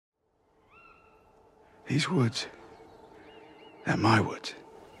These woods, they're my woods.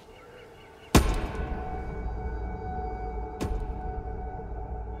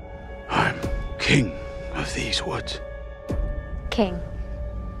 I'm king of these woods. King.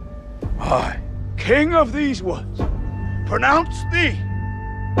 I, king of these woods, pronounce thee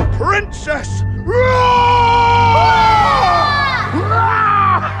Princess.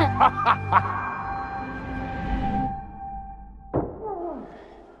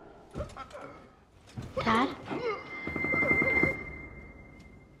 Dad?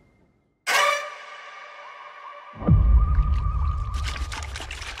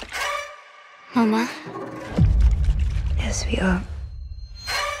 Mama? Yes, we are.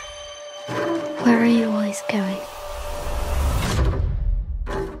 Where are you always going?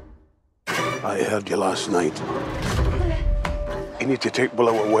 I heard you last night. You need to take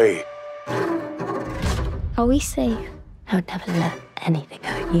Willow away. Are we safe? I would never let anything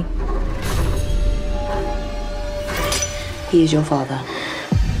hurt you. He is your father.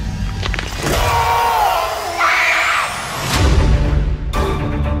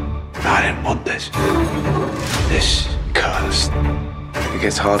 I didn't want this. This curse. It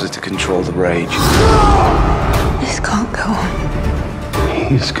gets harder to control the rage. This can't go on.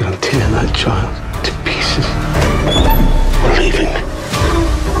 He's gonna tear that child to pieces. We're leaving.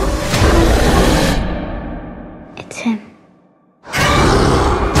 It's him.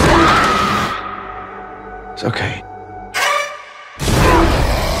 It's okay.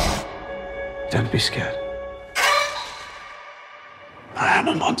 Don't be scared. I am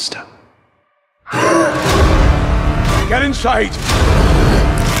a monster. Get inside!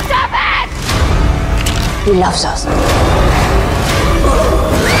 Stop it! He loves us.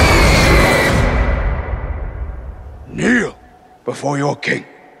 Kneel before your king.